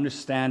here in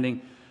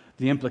understanding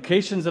the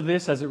implications of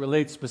this as it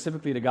relates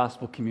specifically to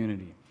gospel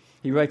community.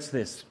 He writes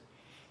this: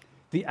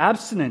 the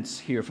abstinence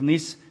here from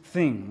these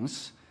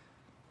things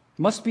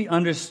must be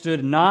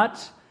understood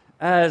not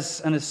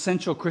as an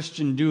essential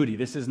Christian duty.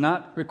 This is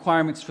not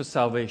requirements for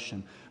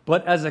salvation,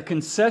 but as a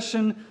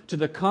concession to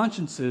the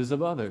consciences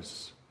of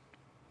others,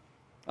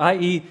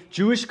 i.e.,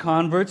 Jewish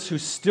converts who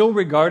still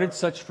regarded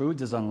such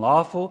foods as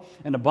unlawful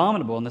and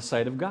abominable in the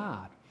sight of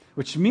God.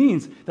 Which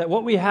means that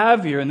what we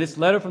have here in this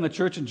letter from the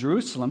church in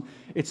Jerusalem,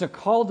 it's a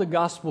call to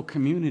gospel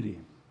community.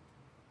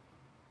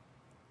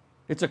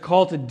 It's a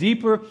call to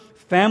deeper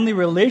family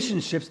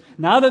relationships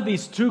now that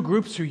these two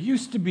groups who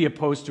used to be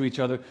opposed to each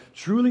other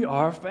truly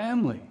are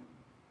family.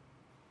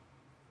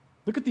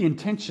 Look at the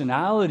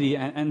intentionality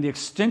and the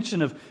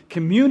extension of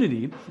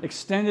community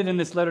extended in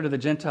this letter to the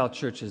Gentile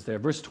churches there.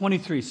 Verse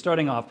 23,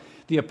 starting off,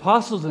 the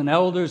apostles and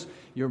elders,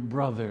 your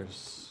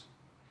brothers.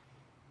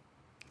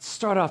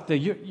 Start off there,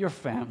 you're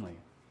family.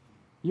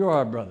 You're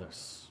our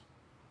brothers.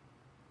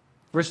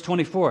 Verse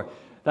 24,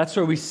 that's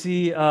where we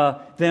see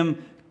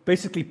them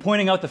basically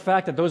pointing out the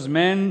fact that those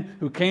men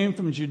who came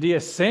from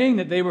Judea saying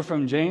that they were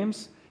from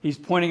James, he's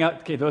pointing out,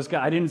 okay, those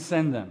guys, I didn't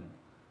send them.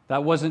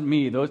 That wasn't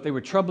me. They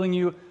were troubling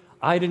you.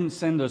 I didn't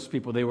send those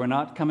people. They were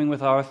not coming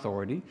with our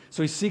authority.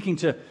 So he's seeking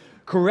to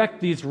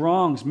correct these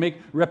wrongs, make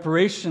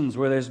reparations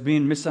where there's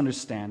been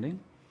misunderstanding.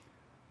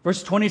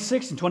 Verse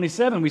 26 and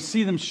 27, we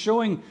see them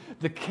showing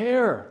the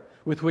care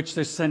with which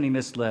they're sending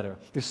this letter.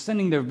 They're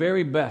sending their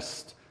very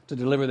best to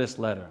deliver this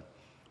letter.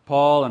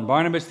 Paul and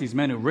Barnabas, these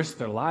men who risked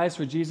their lives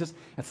for Jesus,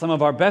 and some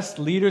of our best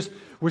leaders,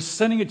 we're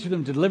sending it to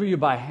them to deliver you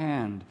by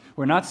hand.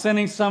 We're not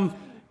sending some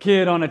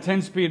kid on a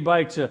 10-speed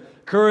bike to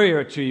courier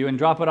it to you and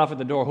drop it off at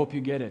the door. Hope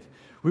you get it.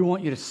 We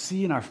want you to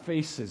see in our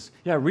faces.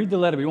 Yeah, read the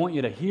letter. We want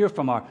you to hear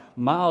from our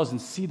mouths and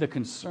see the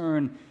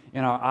concern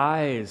in our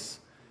eyes.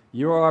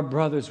 You're our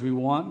brothers. We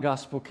want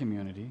gospel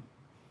community.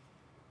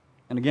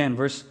 And again,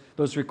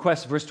 those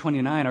requests, verse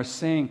 29, are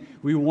saying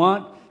we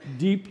want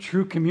deep,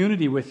 true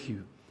community with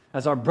you.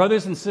 As our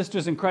brothers and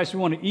sisters in Christ,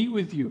 we want to eat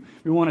with you.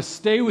 We want to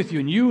stay with you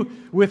and you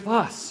with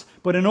us.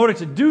 But in order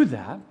to do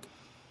that,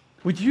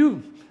 would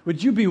you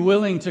be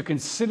willing to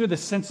consider the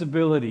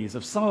sensibilities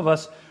of some of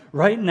us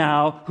right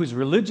now whose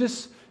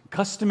religious,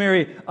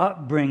 customary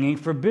upbringing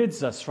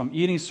forbids us from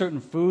eating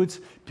certain foods,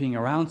 being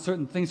around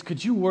certain things?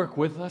 Could you work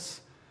with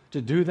us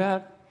to do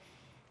that?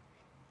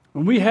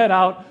 When we head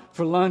out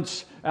for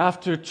lunch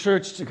after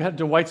church to head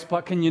to White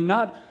Spot, can you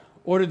not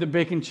order the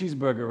bacon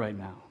cheeseburger right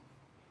now?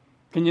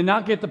 Can you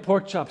not get the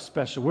pork chop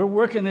special? We're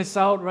working this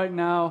out right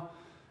now.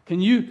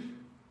 Can you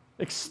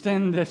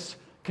extend this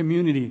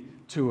community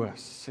to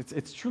us?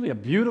 It's truly a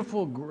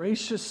beautiful,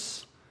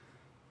 gracious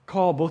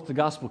call, both to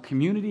gospel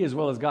community as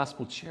well as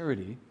gospel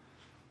charity.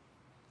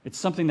 It's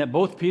something that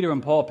both Peter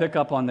and Paul pick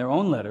up on their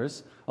own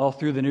letters all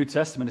through the New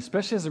Testament,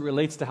 especially as it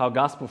relates to how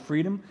gospel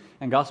freedom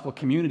and gospel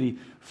community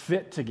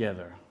fit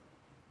together.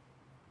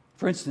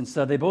 For instance,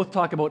 they both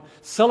talk about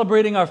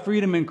celebrating our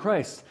freedom in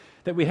Christ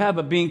that we have,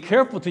 but being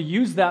careful to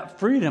use that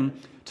freedom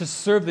to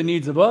serve the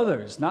needs of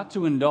others, not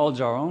to indulge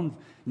our own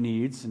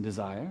needs and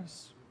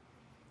desires.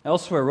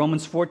 Elsewhere,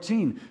 Romans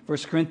 14, 1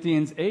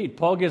 Corinthians 8,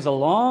 Paul gives a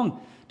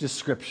long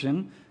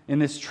description in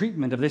this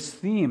treatment of this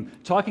theme,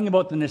 talking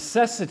about the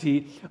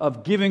necessity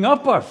of giving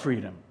up our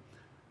freedom,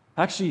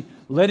 actually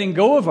letting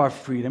go of our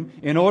freedom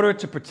in order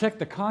to protect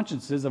the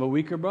consciences of a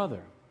weaker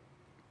brother.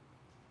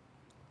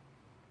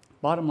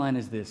 Bottom line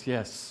is this,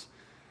 yes,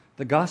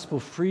 the gospel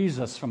frees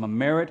us from a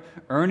merit,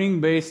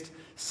 earning-based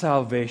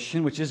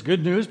salvation, which is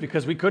good news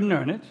because we couldn't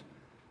earn it.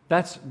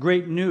 That's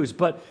great news.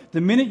 But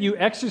the minute you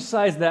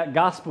exercise that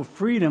gospel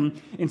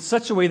freedom in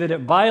such a way that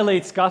it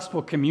violates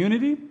gospel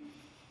community,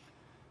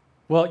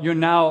 well, you're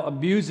now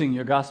abusing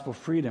your gospel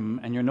freedom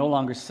and you're no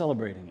longer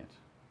celebrating it.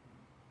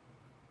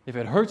 If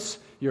it hurts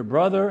your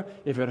brother,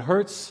 if it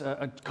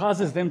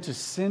causes them to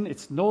sin,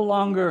 it's no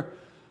longer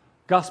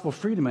gospel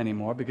freedom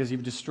anymore because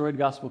you've destroyed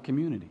gospel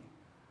community.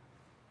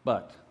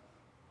 But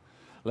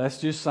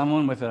lest you're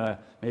someone with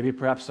maybe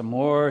perhaps a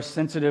more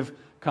sensitive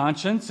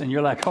conscience, and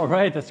you're like, all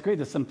right, that's great.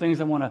 There's some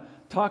things I want to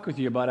talk with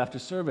you about after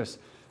service.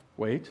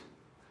 Wait,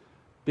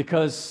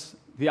 because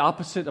the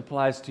opposite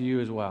applies to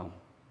you as well.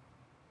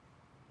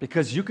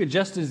 Because you could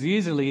just as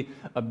easily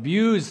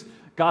abuse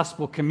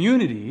gospel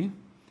community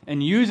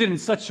and use it in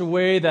such a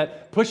way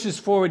that pushes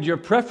forward your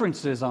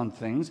preferences on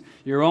things,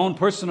 your own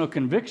personal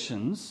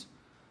convictions,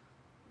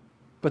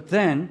 but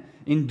then,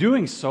 in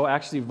doing so,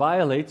 actually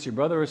violates your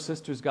brother or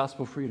sister's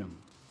gospel freedom.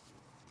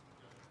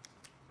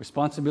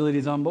 Responsibility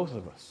is on both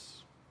of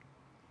us.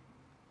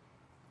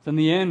 So in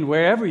the end,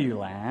 wherever you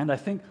land, I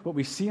think what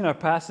we see in our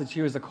passage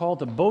here is a call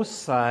to both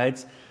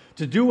sides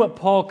to do what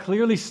Paul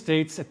clearly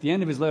states at the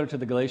end of his letter to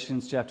the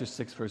Galatians, chapter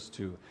 6, verse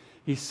 2.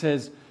 He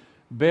says,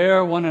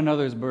 bear one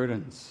another's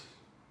burdens.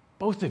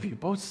 Both of you,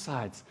 both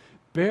sides,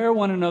 bear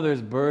one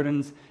another's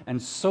burdens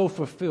and so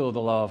fulfill the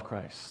law of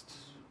Christ.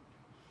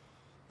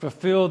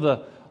 Fulfill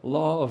the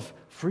law of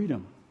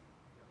freedom.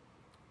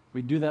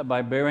 We do that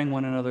by bearing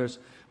one another's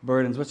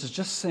burdens, which is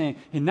just saying,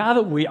 hey, now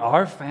that we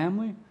are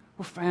family,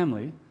 we're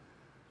family,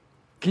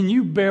 can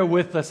you bear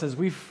with us as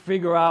we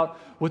figure out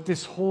what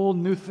this whole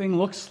new thing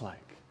looks like?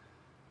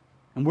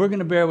 And we're going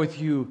to bear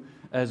with you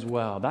as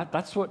well.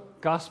 That's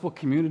what gospel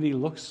community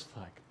looks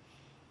like.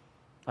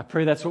 I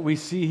pray that's what we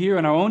see here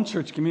in our own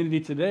church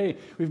community today.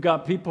 We've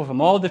got people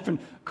from all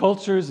different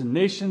cultures and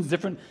nations,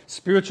 different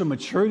spiritual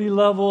maturity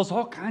levels,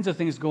 all kinds of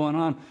things going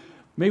on.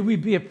 May we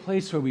be a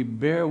place where we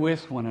bear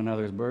with one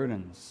another's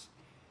burdens,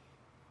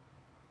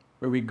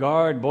 where we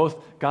guard both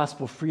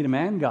gospel freedom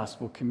and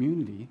gospel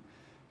community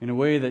in a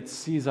way that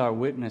sees our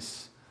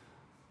witness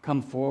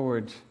come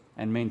forward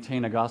and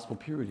maintain a gospel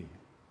purity.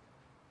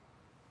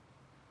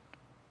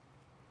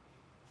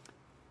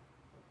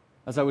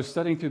 As I was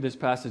studying through this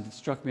passage, it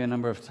struck me a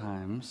number of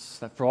times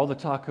that for all the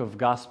talk of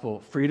gospel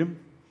freedom,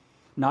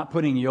 not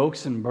putting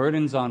yokes and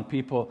burdens on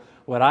people,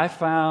 what I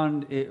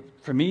found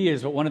for me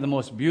is one of the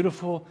most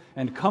beautiful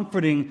and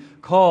comforting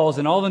calls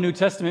in all the New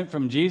Testament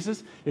from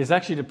Jesus is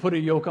actually to put a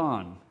yoke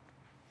on.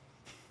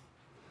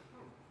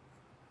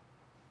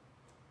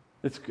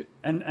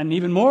 And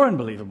even more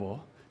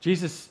unbelievable,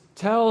 Jesus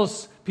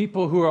tells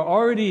people who are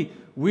already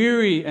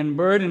weary and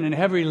burdened and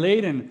heavy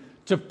laden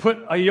to put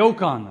a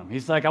yoke on them.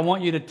 He's like, I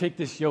want you to take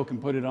this yoke and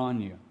put it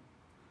on you.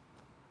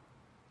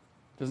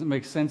 Doesn't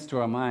make sense to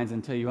our minds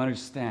until you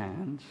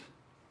understand.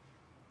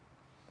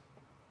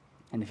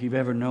 And if you've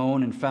ever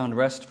known and found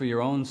rest for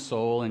your own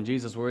soul, in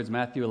Jesus' words,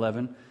 Matthew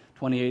 11,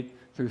 28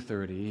 through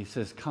 30, he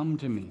says, come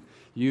to me,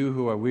 you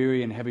who are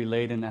weary and heavy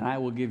laden, and I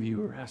will give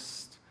you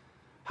rest.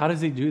 How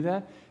does he do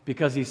that?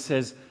 Because he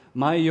says,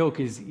 my yoke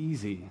is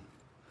easy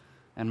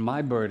and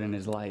my burden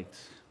is light.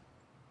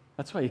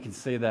 That's why you can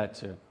say that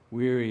to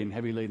weary and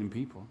heavy-laden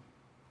people.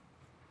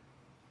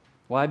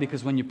 Why?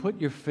 Because when you put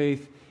your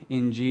faith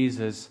in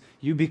Jesus,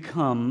 you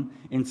become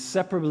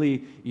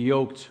inseparably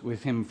yoked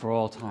with Him for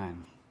all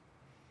time.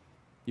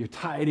 You're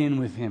tied in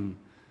with Him,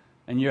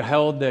 and you're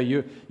held there.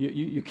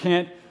 You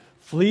can't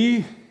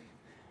flee,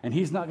 and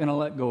He's not going to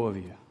let go of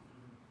you.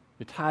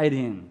 You're tied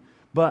in.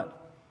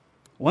 But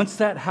once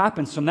that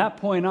happens, from that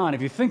point on,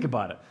 if you think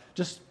about it,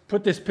 just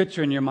put this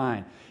picture in your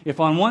mind. If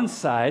on one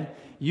side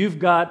you've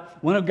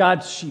got one of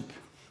God's sheep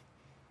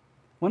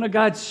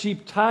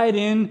tied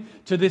in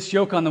to this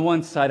yoke on the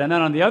one side, and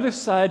then on the other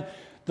side,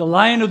 the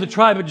Lion of the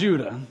tribe of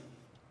Judah,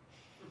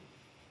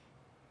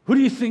 who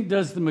do you think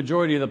does the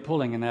majority of the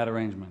pulling in that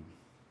arrangement?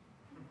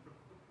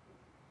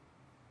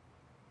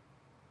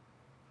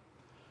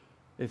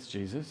 It's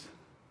Jesus.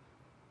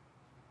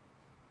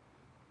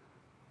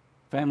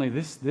 Family,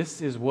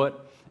 this is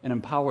what an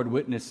empowered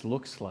witness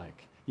looks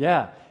like.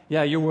 Yeah,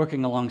 you're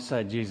working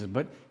alongside Jesus,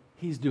 but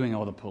He's doing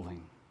all the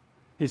pulling.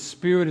 His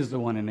Spirit is the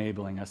one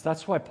enabling us.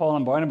 That's why Paul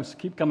and Barnabas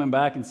keep coming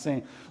back and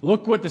saying,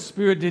 look what the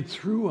Spirit did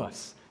through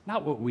us,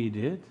 not what we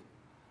did.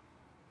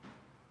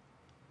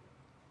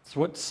 It's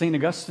what St.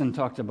 Augustine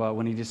talked about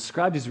when he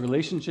described his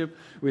relationship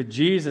with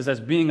Jesus as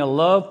being a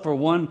love for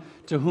one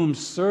to whom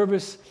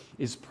service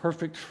is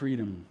perfect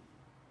freedom.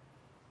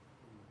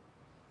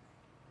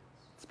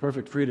 It's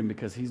perfect freedom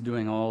because He's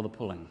doing all the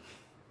pulling.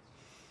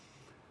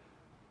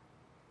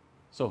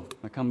 So,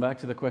 I come back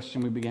to the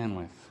question we began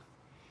with.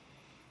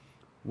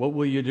 What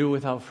will you do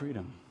without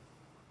freedom?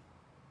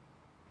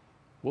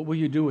 What will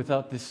you do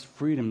without this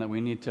freedom that we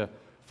need to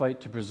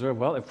fight to preserve?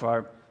 Well, if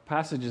our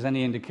passage is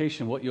any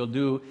indication, what you'll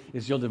do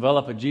is you'll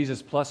develop a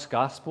Jesus plus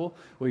gospel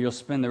where you'll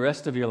spend the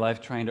rest of your life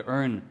trying to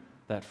earn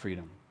that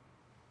freedom.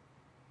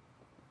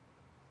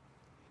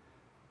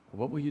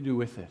 What will you do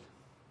with it?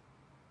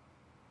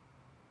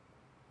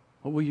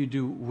 What will you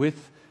do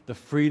with the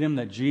freedom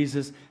that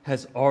Jesus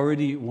has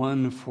already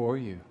won for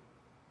you?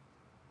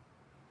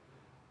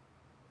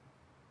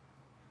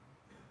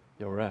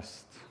 You'll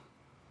rest.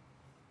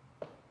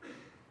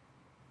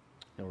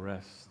 You'll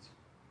rest.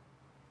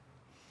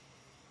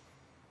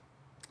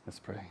 Let's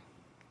pray.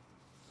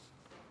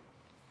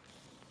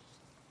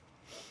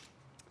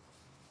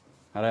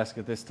 I'd ask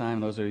at this time,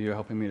 those of you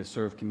helping me to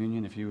serve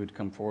communion, if you would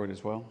come forward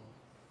as well.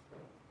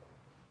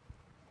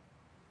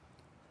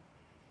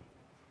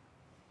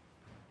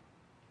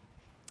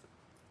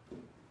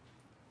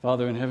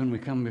 Father in heaven, we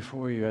come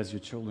before you as your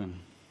children.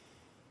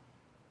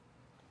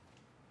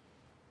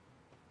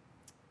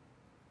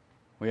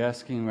 We're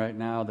asking right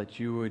now that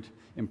you would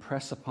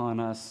impress upon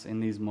us in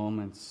these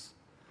moments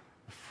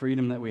the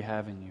freedom that we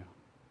have in you.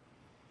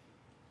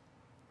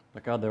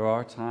 But God, there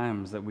are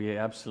times that we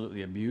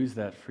absolutely abuse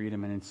that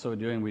freedom, and in so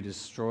doing, we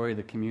destroy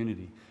the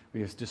community.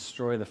 We just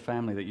destroy the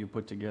family that you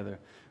put together.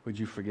 Would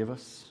you forgive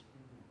us?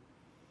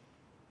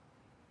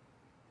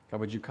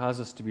 God, would you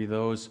cause us to be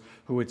those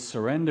who would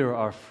surrender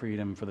our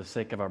freedom for the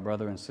sake of our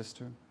brother and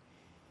sister?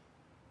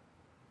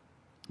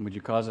 Would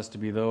you cause us to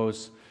be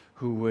those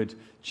who would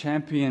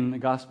champion the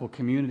gospel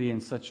community in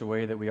such a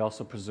way that we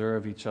also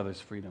preserve each other's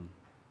freedom?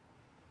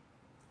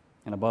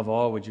 And above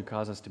all, would you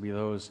cause us to be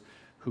those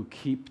who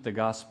keep the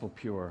gospel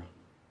pure?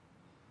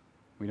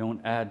 We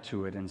don't add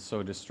to it and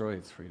so destroy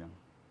its freedom.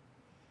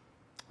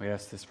 We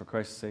ask this for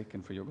Christ's sake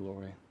and for your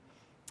glory.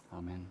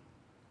 Amen.